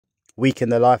week in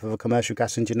the life of a commercial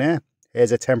gas engineer.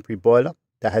 Here's a temporary boiler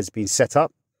that has been set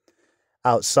up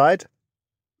outside.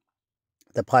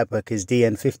 The pipework is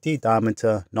DN50,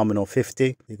 diameter nominal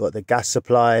 50. You've got the gas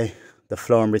supply, the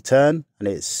flow and return, and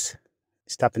it's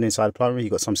tapping inside the plant room.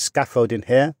 You've got some scaffolding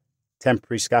here,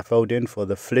 temporary scaffolding for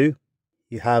the flue.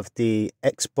 You have the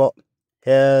X pot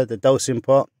here, the dosing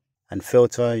pot and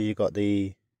filter. You got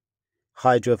the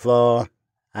hydrovar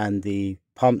and the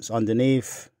pumps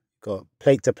underneath. Got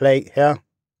plate to plate here,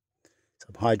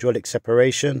 some hydraulic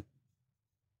separation.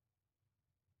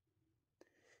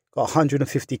 Got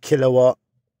 150 kilowatt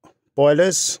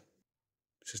boilers,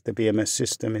 which is the BMS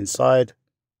system inside.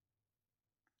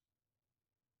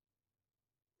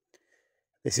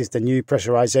 This is the new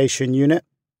pressurization unit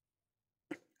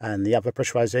and the other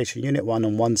pressurization unit, one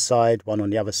on one side, one on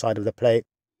the other side of the plate.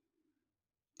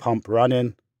 Pump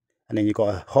running, and then you've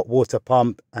got a hot water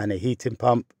pump and a heating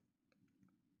pump.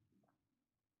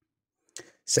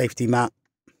 Safety mat,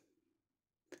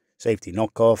 safety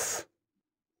knockoff,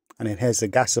 and then here's the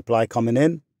gas supply coming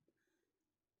in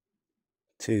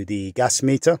to the gas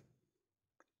meter,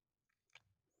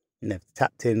 and they've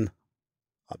tapped in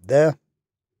up there.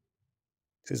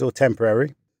 This is all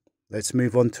temporary. Let's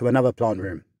move on to another plant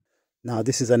room. Now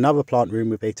this is another plant room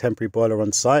with a temporary boiler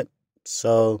on site,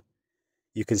 so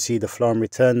you can see the flow and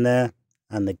return there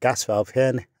and the gas valve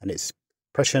here, and it's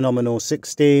pressure nominal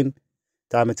 16,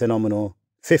 diameter nominal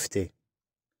 50.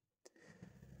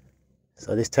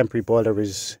 So this temporary boiler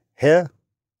is here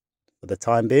for the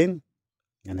time being,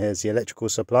 and here's the electrical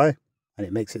supply, and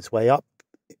it makes its way up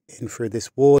in through this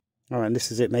wall. All right, and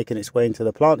this is it making its way into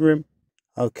the plant room.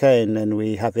 Okay, and then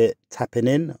we have it tapping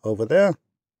in over there,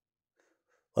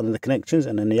 one of the connections,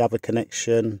 and then the other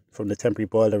connection from the temporary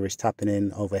boiler is tapping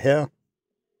in over here.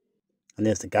 And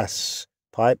there's the gas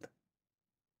pipe.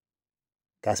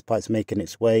 Gas pipe's making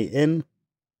its way in.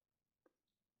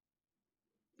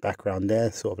 Background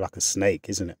there, sort of like a snake,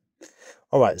 isn't it?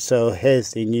 All right, so here's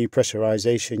the new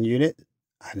pressurization unit,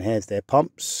 and here's their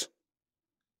pumps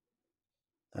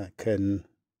that can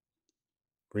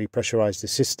repressurize the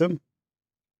system.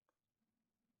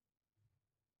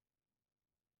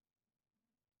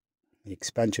 The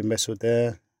expansion vessel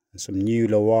there, and some new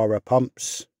Loara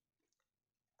pumps,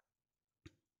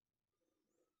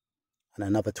 and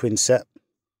another twin set.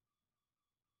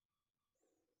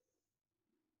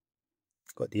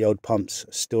 Got the old pumps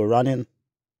still running.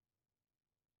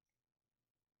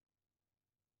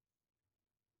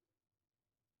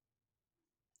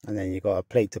 And then you got a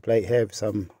plate to plate here with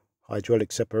some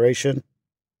hydraulic separation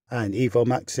and Evo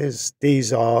Maxes.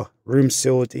 These are room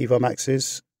sealed Evo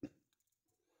Maxes.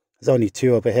 There's only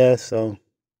two over here, so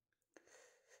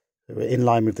we're in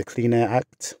line with the Clean Air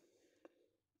Act.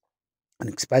 An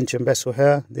expansion vessel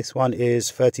here. This one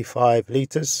is 35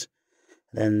 litres.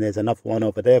 Then there's another one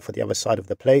over there for the other side of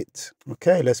the plate.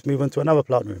 Okay, let's move on to another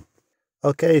plant room.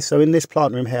 Okay, so in this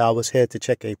plant room here, I was here to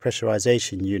check a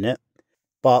pressurization unit.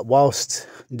 But whilst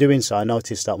doing so, I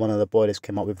noticed that one of the boilers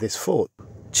came up with this fault.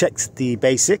 Checked the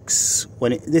basics.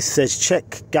 This says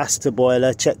check gas to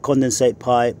boiler, check condensate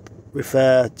pipe,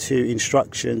 refer to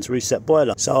instructions, reset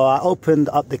boiler. So I opened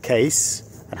up the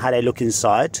case and had a look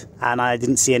inside, and I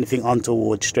didn't see anything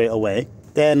untoward straight away.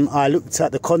 Then I looked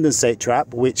at the condensate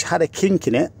trap, which had a kink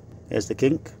in it. Here's the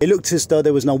kink. It looked as though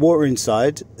there was no water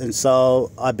inside, and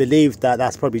so I believe that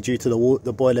that's probably due to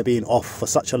the boiler being off for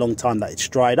such a long time that it's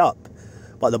dried up.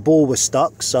 But the ball was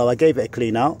stuck, so I gave it a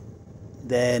clean out,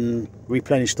 then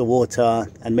replenished the water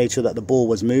and made sure that the ball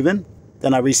was moving.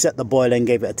 Then I reset the boiler and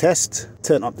gave it a test,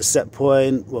 turned up the set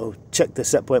point, well, checked the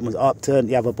set point was up, turned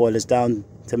the other boilers down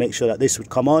to make sure that this would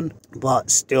come on, but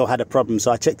still had a problem.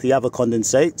 So I checked the other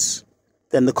condensates.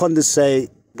 Then the condensate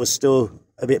was still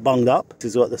a bit bunged up.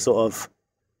 This is what the sort of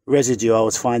residue I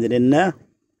was finding in there.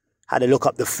 Had a look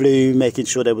up the flue, making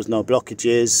sure there was no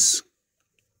blockages,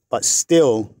 but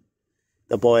still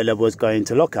the boiler was going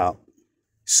to lockout.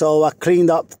 So I cleaned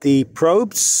up the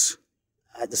probes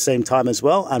at the same time as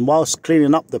well. And whilst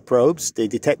cleaning up the probes, the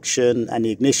detection and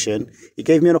the ignition, it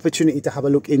gave me an opportunity to have a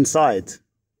look inside.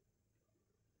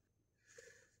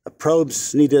 The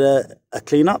probes needed a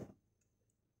clean up.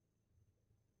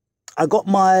 I got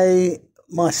my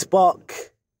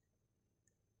spark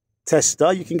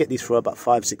tester. You can get these for about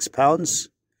 £5–6.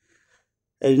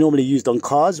 They're normally used on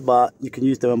cars, but you can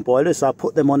use them on boilers. So I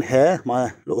put them on here,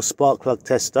 my little spark plug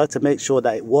tester, to make sure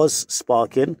that it was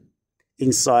sparking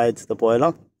inside the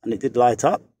boiler, and it did light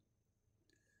up.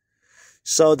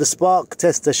 So the spark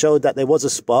tester showed that there was a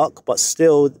spark, but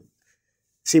still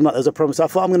seemed like there was a problem. So I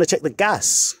thought, I'm going to check the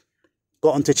gas.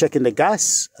 Got on to checking the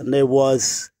gas, and there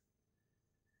was,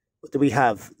 what do we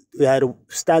have? we had a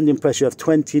standing pressure of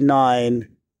 29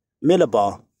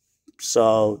 millibar.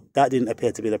 So that didn't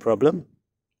appear to be the problem.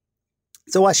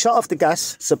 So I shut off the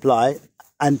gas supply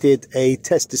and did a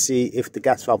test to see if the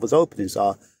gas valve was opening.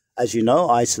 So as you know,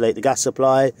 isolate the gas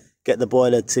supply, get the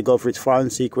boiler to go through its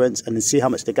firing sequence, and then see how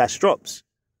much the gas drops.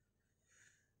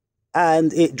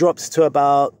 And it drops to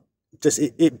about,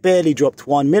 it barely dropped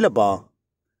 1 millibar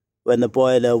when the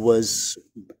boiler was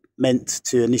meant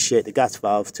to initiate the gas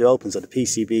valve to open. So the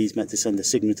PCB is meant to send the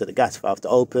signal to the gas valve to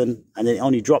open, and then it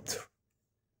only dropped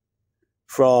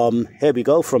from, here we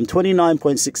go, from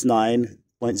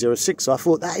 29.69.06. So I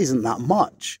thought that isn't that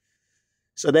much.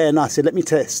 So then I said, let me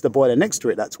test the boiler next to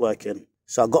it that's working.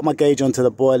 So I got my gauge onto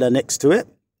the boiler next to it.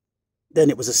 Then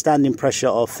it was a standing pressure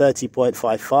of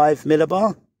 30.55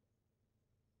 millibar.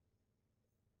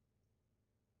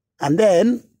 And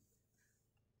then,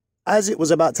 as it was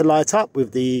about to light up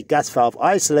with the gas valve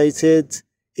isolated,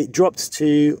 it dropped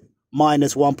to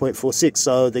minus 1.46.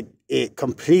 So it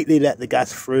completely let the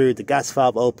gas through, the gas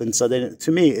valve opened. So then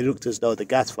to me, it looked as though the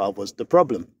gas valve was the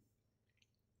problem.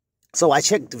 So I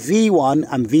checked V1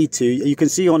 and V2. You can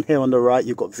see on here on the right,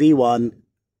 you've got V1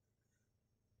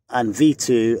 and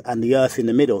V2 and the earth in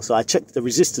the middle. So I checked the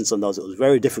resistance on those. It was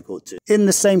very difficult to. In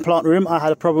the same plant room, I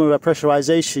had a problem with a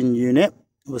pressurization unit.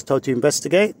 I was told to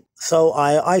investigate. So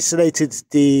I isolated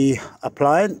the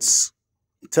appliance,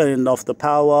 turned off the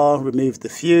power, removed the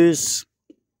fuse,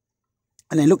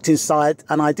 and then looked inside.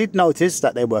 And I did notice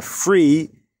that there were 3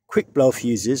 quick blow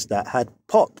fuses that had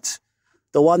popped.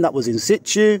 The one that was in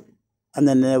situ, and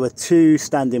then there were 2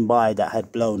 standing by that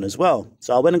had blown as well.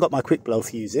 So I went and got my quick blow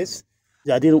fuses.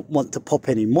 I didn't want to pop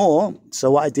any more.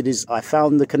 So what I did is I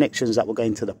found the connections that were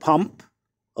going to the pump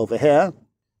over here.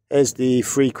 There's the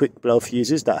 3 quick blow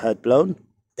fuses that had blown.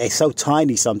 They're so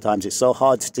tiny sometimes. It's so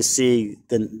hard to see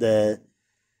the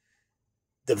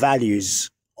values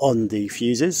on the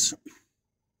fuses.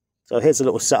 So here's a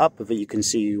little setup of it. You can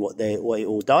see what it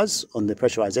all does on the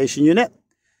pressurization unit.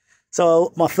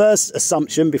 So my first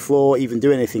assumption before even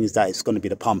doing anything is that it's going to be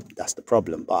the pump. That's the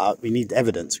problem. But we need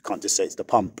evidence. We can't just say it's the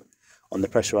pump on the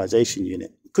pressurization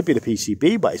unit. It could be the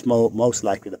PCB, but it's most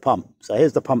likely the pump. So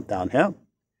here's the pump down here.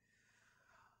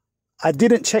 I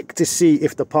didn't check to see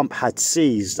if the pump had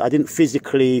seized. I didn't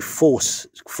physically force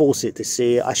it to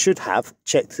see. I should have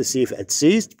checked to see if it had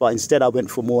seized, but instead I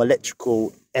went for more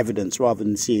electrical evidence rather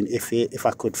than seeing if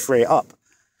I could free it up.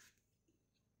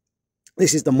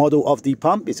 This is the model of the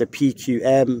pump. It's a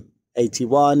pt1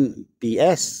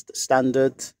 BS, the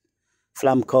standard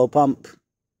Flamco pump.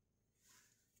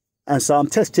 And so I'm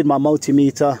testing my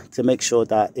multimeter to make sure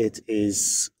that it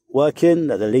is working,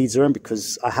 that the leads are in,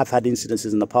 because I have had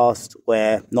incidences in the past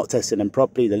where not testing them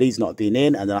properly, the leads not being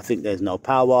in, and then I think there's no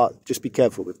power. Just be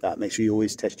careful with that. Make sure you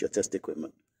always test your test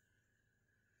equipment.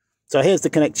 So here's the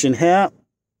connection here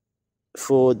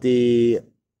for the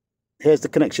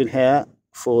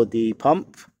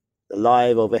pump, the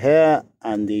live over here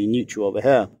and the neutral over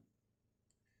here.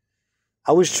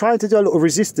 I was trying to do a little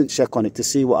resistance check on it to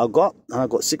see what I got, and I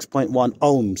got 6.1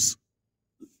 ohms.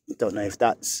 I don't know if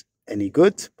that's any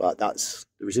good, but that's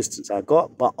the resistance I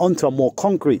got. But onto a more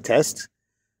concrete test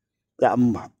that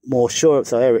I'm more sure of.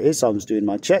 So here it is. I was doing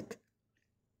my check.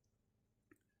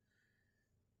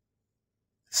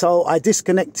 So I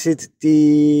disconnected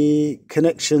the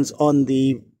connections on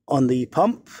the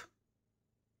pump.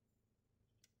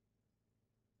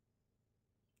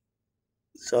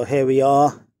 So here we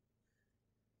are.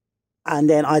 And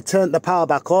then I turned the power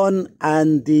back on,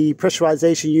 and the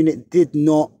pressurization unit did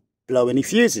not blow any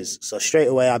fuses. So straight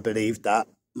away I believed that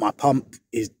my pump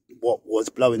is what was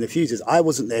blowing the fuses. I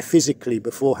wasn't there physically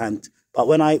beforehand, but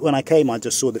when I came, I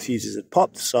just saw the fuses had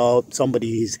popped. So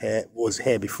somebody was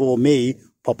here before me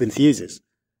popping fuses.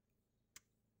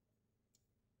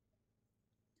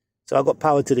 So I got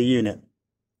power to the unit.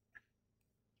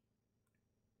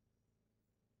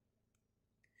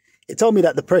 It told me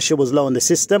that the pressure was low in the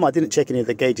system. I didn't check any of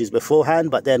the gauges beforehand,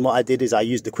 but then what I did is I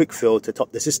used the quick fill to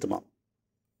top the system up.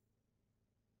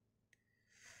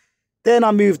 Then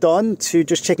I moved on to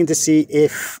just checking to see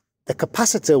if the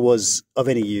capacitor was of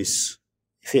any use,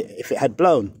 if it had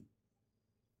blown.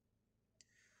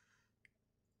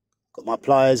 Got my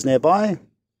pliers nearby.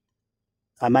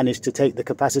 I managed to take the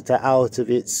capacitor out of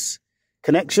its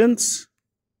connections.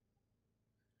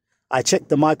 I checked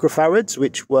the microfarads,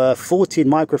 which were 14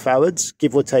 microfarads,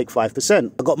 give or take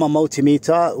 5%. I got my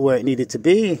multimeter where it needed to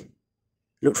be,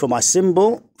 looked for my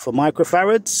symbol for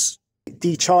microfarads,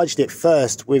 decharged it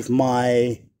first with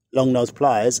my long nose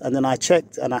pliers, and then I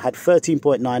checked and I had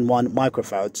 13.91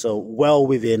 microfarads, so well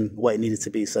within what it needed to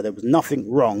be. So there was nothing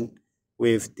wrong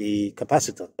with the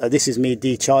capacitor. This is me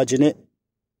decharging it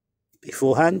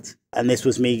beforehand. And this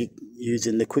was me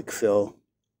using the quick fill,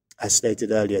 as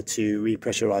stated earlier, to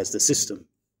repressurize the system.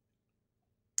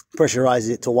 Pressurize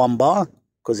it to 1 bar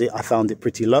because I found it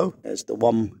pretty low. There's the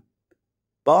 1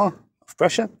 bar of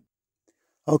pressure.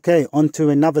 Okay, onto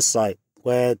another site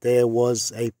where there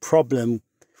was a problem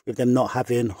with them not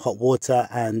having hot water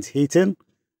and heating.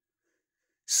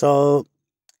 So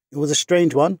it was a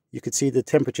strange one. You could see the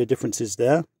temperature differences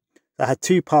there. I had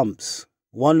 2 pumps.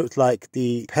 One looked like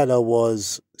the impeller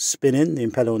was spinning, the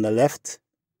impeller on the left.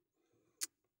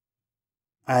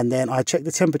 And then I checked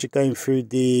the temperature going through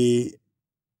the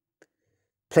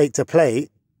plate to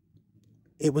plate.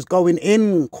 It was going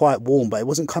in quite warm, but it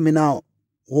wasn't coming out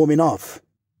warm enough.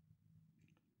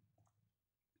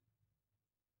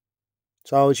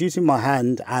 So I was using my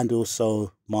hand and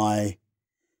also my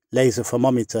laser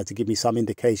thermometer to give me some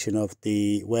indication of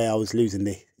where I was losing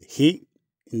the heat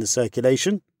in the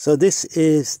circulation. So this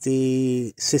is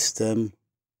the system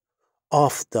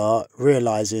after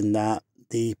realizing that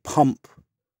the pump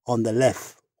on the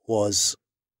left was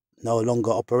no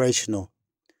longer operational.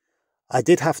 I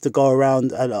did have to go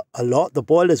around a lot. The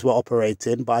boilers were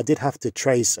operating, but I did have to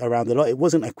trace around a lot. It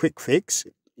wasn't a quick fix.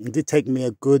 It did take me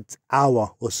a good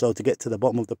hour or so to get to the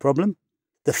bottom of the problem.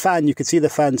 The fan, you could see the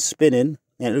fan spinning.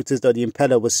 And it looked as though the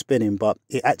impeller was spinning, but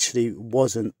it actually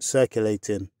wasn't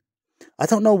circulating. I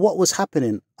don't know what was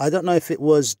happening. I don't know if it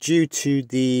was due to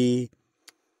the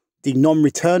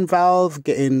non-return valve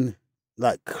getting,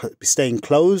 like, staying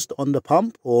closed on the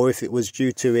pump, or if it was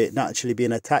due to it not actually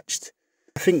being attached.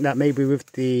 I think that maybe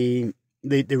with the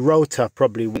rotor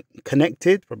probably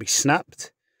connected, probably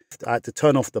snapped. I had to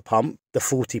turn off the pump, the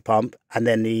 40 pump, and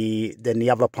then the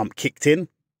other pump kicked in.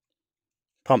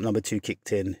 Pump number 2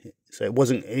 kicked in. So it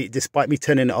wasn't, despite me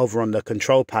turning it over on the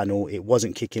control panel, it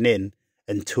wasn't kicking in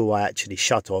until I actually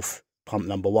shut off pump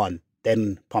number 1.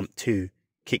 Then pump 2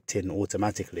 kicked in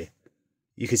automatically.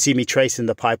 You can see me tracing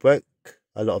the pipework,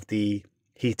 a lot of the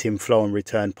heating, flow and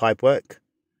return pipework.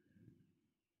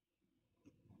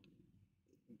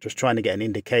 Just trying to get an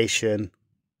indication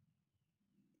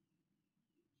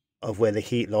of where the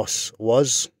heat loss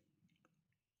was.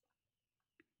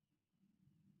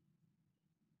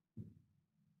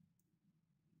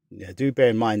 Yeah, do bear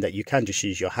in mind that you can just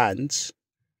use your hands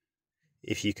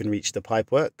if you can reach the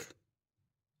pipework.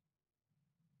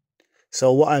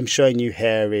 So what I'm showing you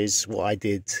here is what I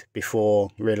did before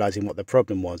realizing what the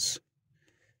problem was.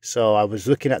 So I was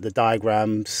looking at the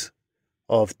diagrams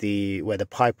of where the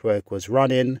pipework was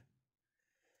running.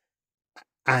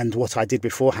 And what I did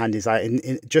beforehand is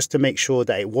just to make sure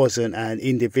that it wasn't an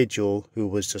individual who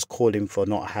was just calling for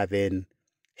not having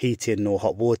heating or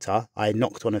hot water, I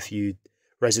knocked on a few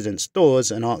residents' doors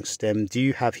and asked them, do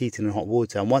you have heating and hot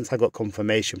water? And once I got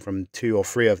confirmation from 2 or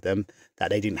 3 of them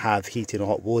that they didn't have heating or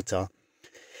hot water,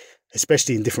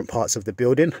 especially in different parts of the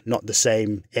building, not the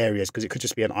same areas, because it could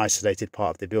just be an isolated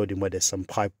part of the building where there's some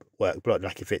pipe work blocked,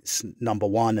 like if it's number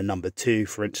 1 and number 2,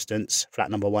 for instance,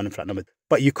 flat number 1 and flat number 2.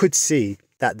 But you could see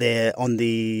that there on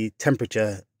the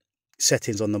temperature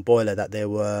settings on the boiler that there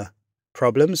were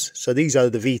problems. So these are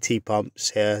the VT pumps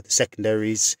here, the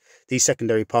secondaries. These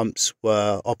secondary pumps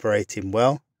were operating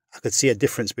well. I could see a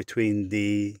difference between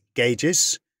the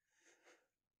gauges,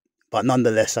 but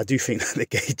nonetheless, I do think that the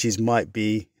gauges might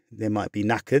be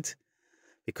knackered,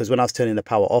 because when I was turning the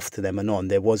power off to them and on,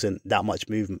 there wasn't that much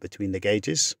movement between the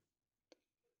gauges.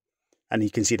 And you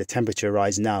can see the temperature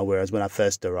rise now, whereas when I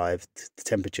first arrived, the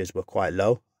temperatures were quite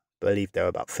low. I believe they were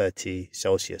about 30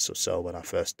 Celsius or so when I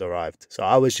first arrived. So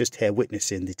I was just here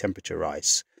witnessing the temperature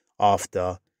rise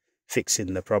after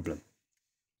fixing the problem.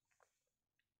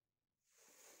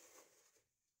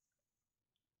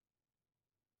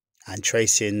 And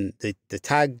tracing the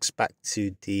tags back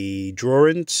to the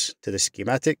drawings, to the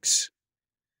schematics,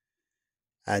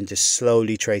 and just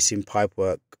slowly tracing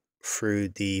pipework through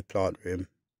the plant room.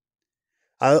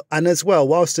 And as well,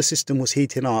 whilst the system was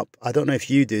heating up, I don't know if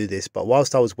you do this, but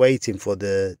whilst I was waiting for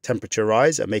the temperature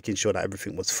rise and making sure that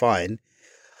everything was fine,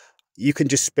 you can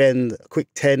just spend a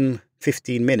quick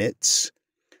 10-15 minutes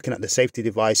looking at the safety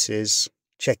devices,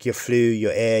 check your flue,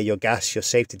 your air, your gas, your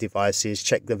safety devices,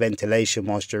 check the ventilation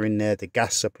whilst you're in there, the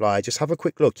gas supply. Just have a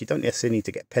quick look. You don't necessarily need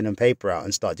to get pen and paper out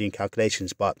and start doing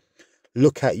calculations, but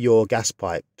look at your gas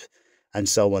pipe and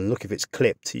so on. Look if it's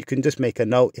clipped. You can just make a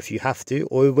note if you have to,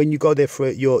 or when you go there for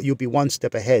it, you'll be one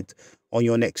step ahead on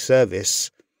your next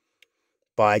service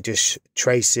by just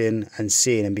tracing and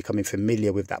seeing and becoming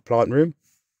familiar with that plant room.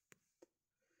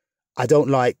 I don't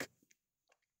like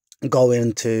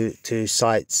going to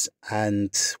sites and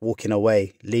walking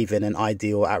away, leaving an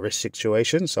ideal at-risk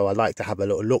situation. So I like to have a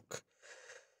little look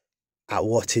at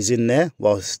what is in there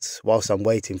whilst I'm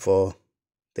waiting for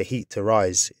the heat to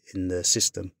rise in the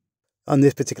system. On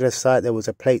this particular site, there was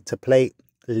a plate-to-plate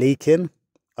leaking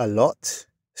a lot.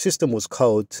 The system was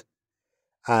cold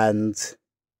and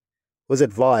was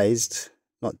advised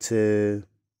not to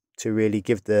really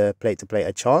give the plate-to-plate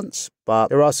a chance, but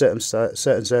there are certain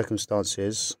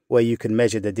circumstances where you can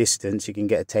measure the distance. You can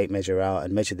get a tape measure out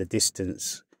and measure the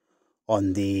distance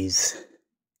on these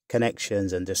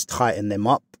connections and just tighten them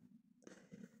up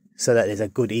so that there's a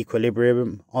good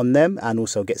equilibrium on them, and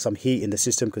also get some heat in the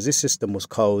system, because this system was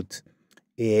cold.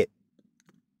 It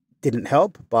didn't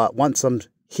help, but once some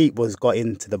heat was got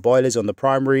into the boilers on the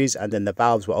primaries and then the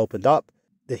valves were opened up,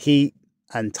 the heat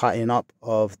and tightening up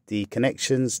of the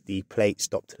connections, the plate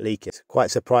stopped leaking. It's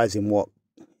quite surprising what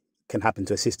can happen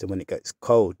to a system when it gets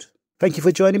cold. Thank you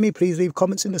for joining me. Please leave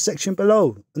comments in the section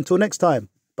below. Until next time,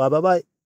 bye.